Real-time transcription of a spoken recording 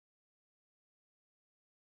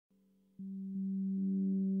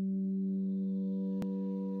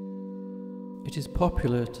It is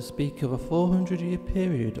popular to speak of a 400-year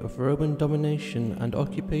period of Roman domination and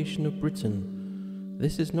occupation of Britain.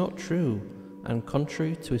 This is not true, and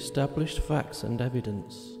contrary to established facts and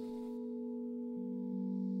evidence.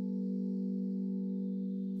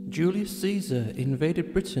 Julius Caesar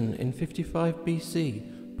invaded Britain in 55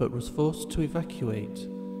 BC, but was forced to evacuate.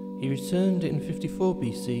 He returned in 54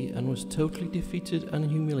 BC and was totally defeated and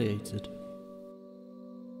humiliated.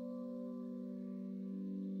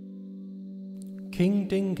 King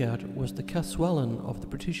Dingad was the Caswallon of the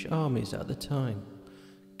British armies at the time.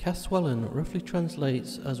 Caswallon roughly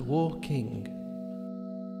translates as War King.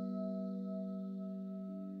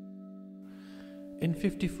 In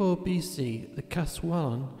 54 BC, the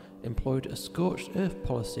Caswallon employed a scorched earth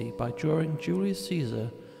policy by drawing Julius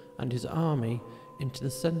Caesar and his army into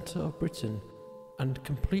the centre of Britain and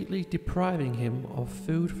completely depriving him of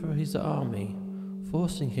food for his army,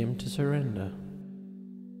 forcing him to surrender.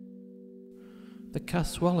 The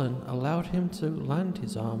Caswallon allowed him to land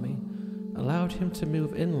his army, allowed him to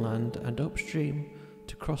move inland and upstream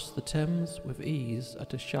to cross the Thames with ease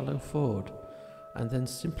at a shallow ford, and then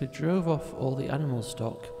simply drove off all the animal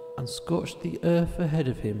stock and scorched the earth ahead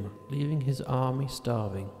of him, leaving his army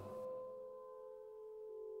starving.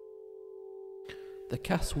 The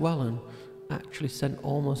Caswallon actually sent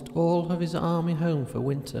almost all of his army home for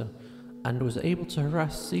winter and was able to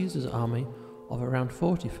harass Caesar's army of around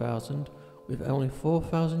 40,000 with only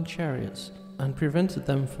 4,000 chariots and prevented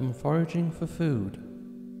them from foraging for food.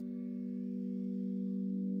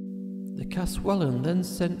 The Caswallon then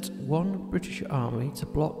sent one British army to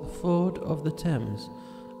block the ford of the Thames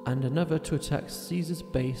and another to attack Caesar's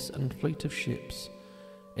base and fleet of ships.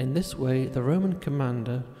 In this way, the Roman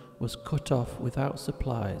commander was cut off without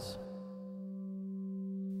supplies.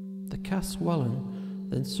 The Caswallon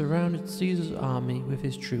then surrounded Caesar's army with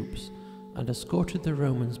his troops and escorted the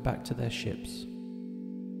Romans back to their ships.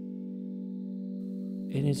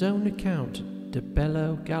 In his own account, De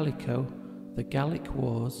Bello Gallico, the Gallic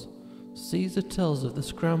Wars, Caesar tells of the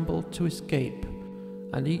scramble to escape,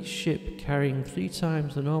 and each ship carrying 3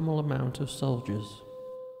 times the normal amount of soldiers.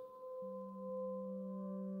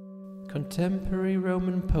 Contemporary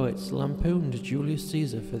Roman poets lampooned Julius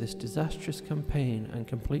Caesar for this disastrous campaign and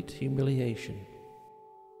complete humiliation.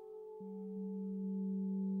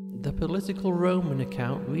 The political Roman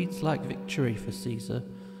account reads like victory for Caesar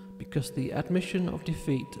because the admission of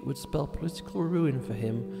defeat would spell political ruin for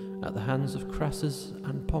him at the hands of Crassus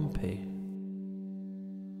and Pompey.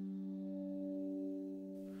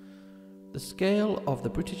 The scale of the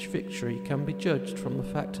British victory can be judged from the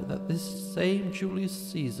fact that this same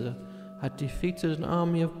Julius Caesar had defeated an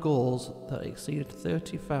army of Gauls that exceeded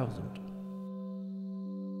 30,000.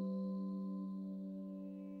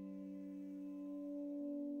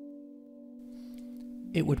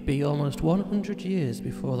 It would be almost 100 years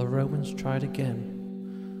before the Romans tried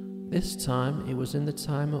again. This time it was in the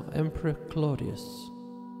time of Emperor Claudius.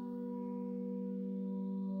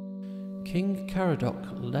 King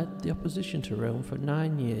Caradoc led the opposition to Rome for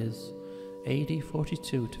 9 years, AD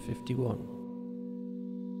 42 to 51.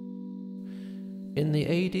 In the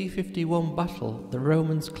AD 51 battle, the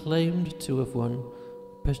Romans claimed to have won,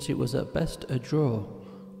 but it was at best a draw.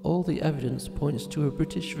 All the evidence points to a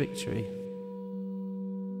British victory.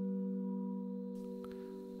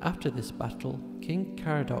 After this battle, King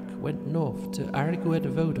Caradoc went north to Arigued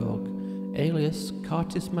Vodog, alias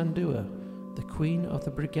Cartis Mandua, the queen of the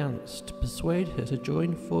Brigantes, to persuade her to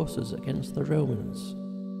join forces against the Romans.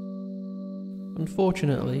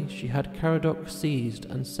 Unfortunately, she had Caradoc seized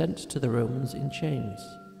and sent to the Romans in chains.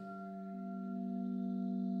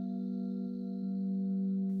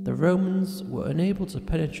 The Romans were unable to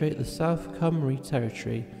penetrate the South Cymru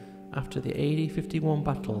territory after the AD 51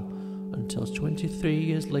 battle until 23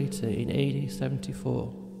 years later in AD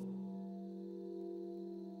 74.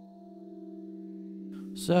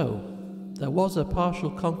 So, there was a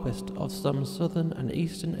partial conquest of some southern and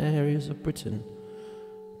eastern areas of Britain.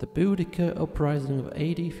 The Boudica uprising of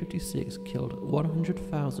AD 56 killed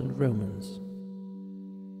 100,000 Romans.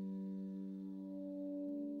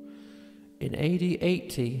 In AD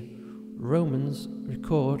 80, Romans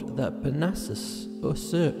record that Parnassus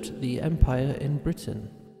usurped the empire in Britain.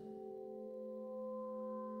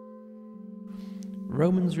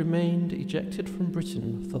 Romans remained ejected from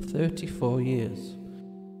Britain for 34 years.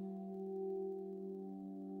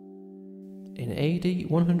 In AD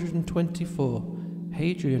 124,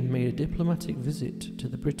 Hadrian made a diplomatic visit to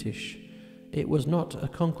the British. It was not a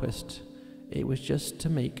conquest, it was just to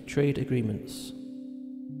make trade agreements.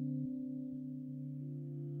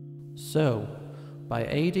 So, by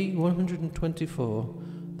AD 124,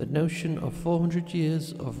 the notion of 400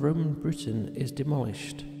 years of Roman Britain is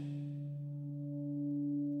demolished.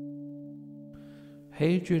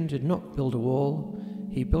 Hadrian did not build a wall,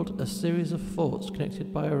 he built a series of forts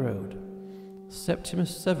connected by a road.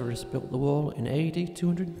 Septimus Severus built the wall in AD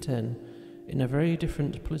 210 in a very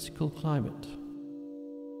different political climate.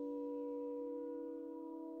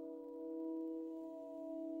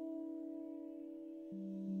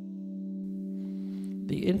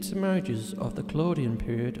 The intermarriages of the Claudian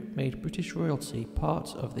period made British royalty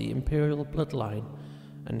part of the imperial bloodline,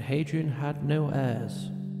 and Hadrian had no heirs.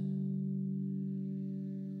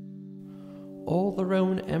 All the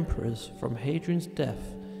Roman emperors from Hadrian's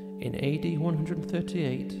death in AD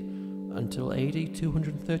 138 until AD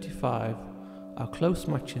 235 are close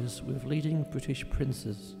matches with leading British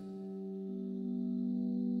princes.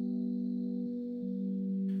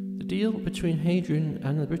 The deal between Hadrian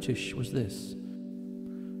and the British was this.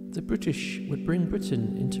 The British would bring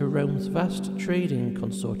Britain into Rome's vast trading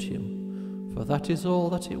consortium, for that is all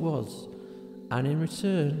that it was, and in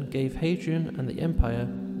return gave Hadrian and the empire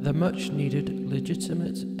the much-needed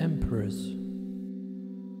legitimate emperors.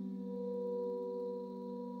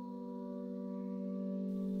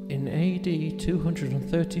 In AD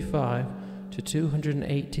 235 to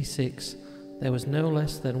 286, there was no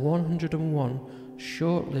less than 101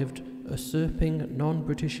 short-lived usurping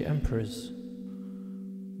non-British emperors.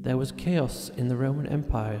 There was chaos in the Roman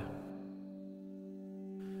Empire.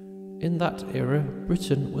 In that era,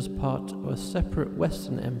 Britain was part of a separate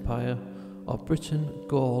Western Empire of Britain,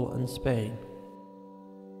 Gaul and Spain.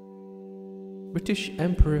 British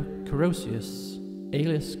Emperor Carausius,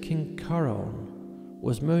 alias King Caron,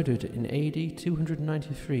 was murdered in AD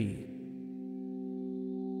 293.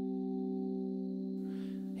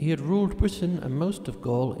 He had ruled Britain and most of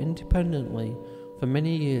Gaul independently for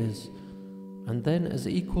many years, and then as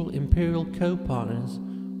equal imperial co-partners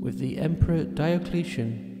with the Emperor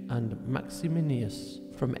Diocletian and Maximinus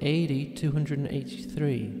from AD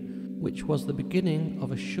 283, which was the beginning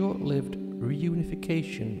of a short-lived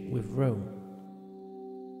reunification with Rome.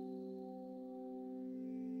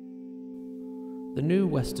 The new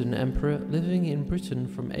Western Emperor living in Britain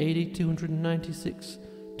from AD 296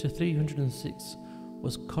 to 306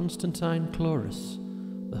 was Constantine Chlorus,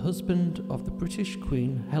 the husband of the British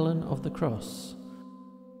Queen Helen of the Cross.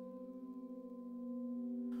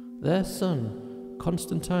 Their son,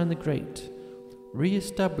 Constantine the Great,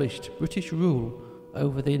 re-established British rule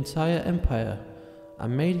over the entire empire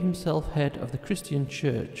and made himself head of the Christian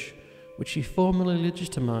Church, which he formally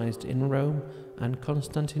legitimized in Rome and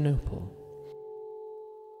Constantinople.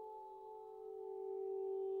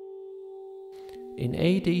 In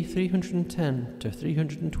AD 310 to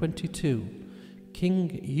 322,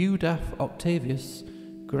 King Eudaph Octavius,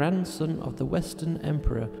 grandson of the Western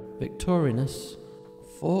Emperor Victorinus,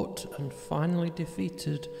 fought and finally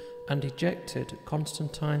defeated and ejected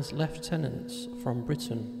Constantine's lieutenants from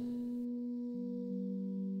Britain.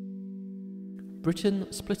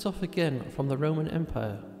 Britain split off again from the Roman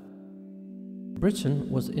Empire. Britain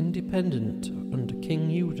was independent under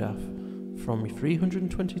King Eudaph from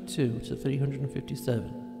 322 to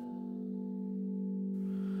 357.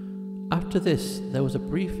 After this, there was a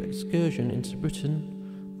brief excursion into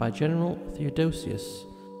Britain by General Theodosius,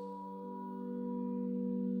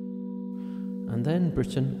 and then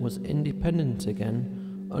Britain was independent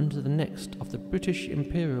again under the next of the British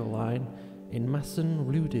imperial line in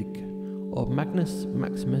Masson Ludig, or Magnus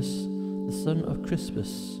Maximus, the son of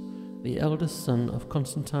Crispus, the eldest son of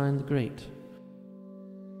Constantine the Great.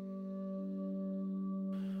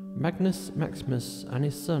 Magnus Maximus and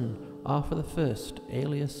his son Arthur I,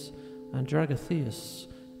 alias Andragotheus,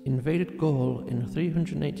 invaded Gaul in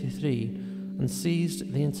 383 and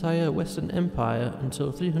seized the entire Western Empire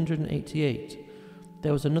until 388.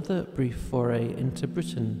 There was another brief foray into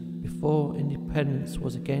Britain before independence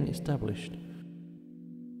was again established.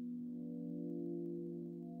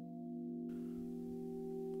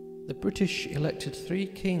 The British elected 3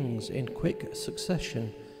 kings in quick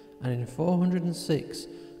succession, and in 406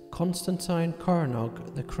 Constantine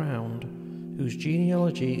Coronach the Crowned, whose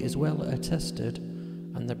genealogy is well attested,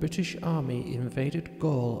 and the British army invaded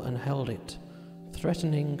Gaul and held it,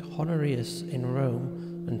 threatening Honorius in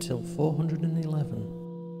Rome until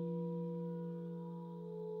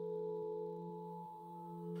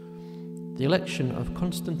 411. The election of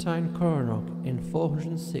Constantine Coronach in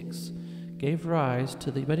 406 gave rise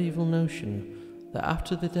to the medieval notion that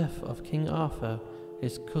after the death of King Arthur,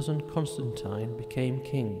 his cousin Constantine became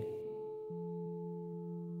king.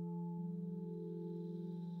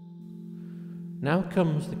 Now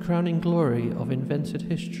comes the crowning glory of invented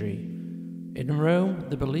history. In Rome,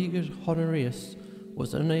 the beleaguered Honorius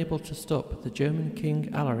was unable to stop the German king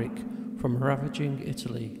Alaric from ravaging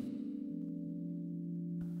Italy.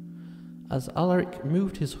 As Alaric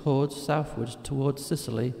moved his hordes southward towards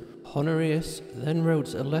Sicily, Honorius then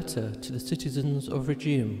wrote a letter to the citizens of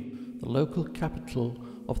Rhegium, the local capital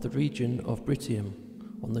of the region of Bruttium,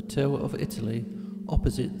 on the toe of Italy,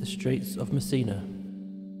 opposite the Straits of Messina.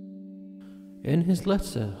 In his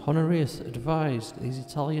letter, Honorius advised these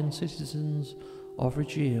Italian citizens of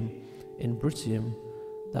Rhegium in Bruttium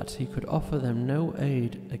that he could offer them no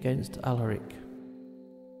aid against Alaric.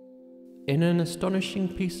 In an astonishing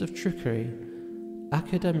piece of trickery,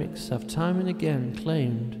 academics have time and again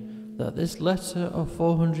claimed that this letter of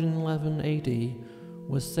 411 AD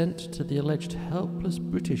was sent to the alleged helpless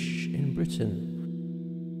British in Britain,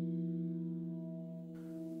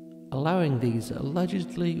 allowing these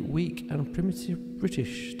allegedly weak and primitive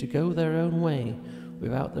British to go their own way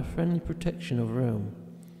without the friendly protection of Rome.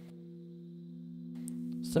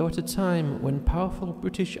 So at a time when powerful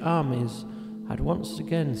British armies had once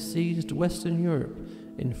again seized Western Europe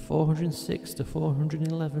in 406 to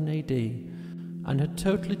 411 AD and had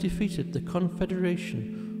totally defeated the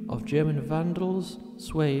confederation of German Vandals,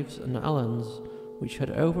 Sueves and Alans which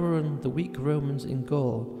had overrun the weak Romans in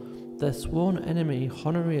Gaul, their sworn enemy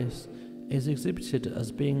Honorius is exhibited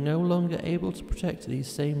as being no longer able to protect these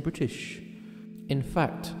same British. In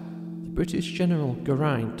fact, the British general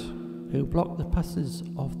Geraint, who blocked the passes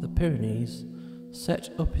of the Pyrenees, set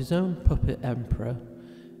up his own puppet emperor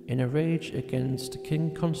in a rage against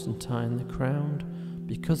King Constantine the Crowned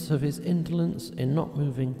because of his indolence in not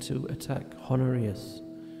moving to attack Honorius.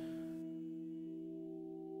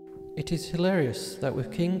 It is hilarious that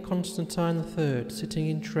with King Constantine III sitting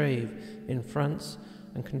in Trèves in France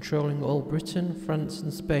and controlling all Britain, France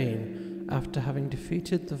and Spain after having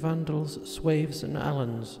defeated the Vandals, Sueves and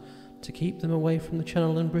Alans to keep them away from the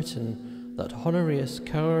Channel and Britain, that Honorius,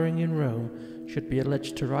 cowering in Rome, should be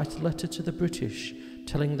alleged to write a letter to the British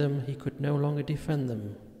telling them he could no longer defend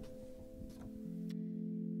them.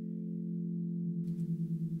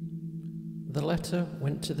 The letter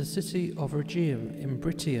went to the city of Rhegium in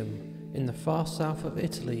Bruttium in the far south of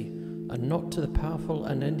Italy and not to the powerful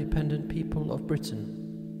and independent people of Britain.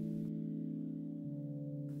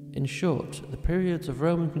 In short, the periods of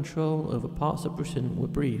Roman control over parts of Britain were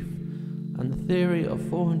brief, and the theory of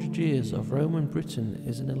 400 years of Roman Britain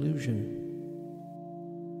is an illusion.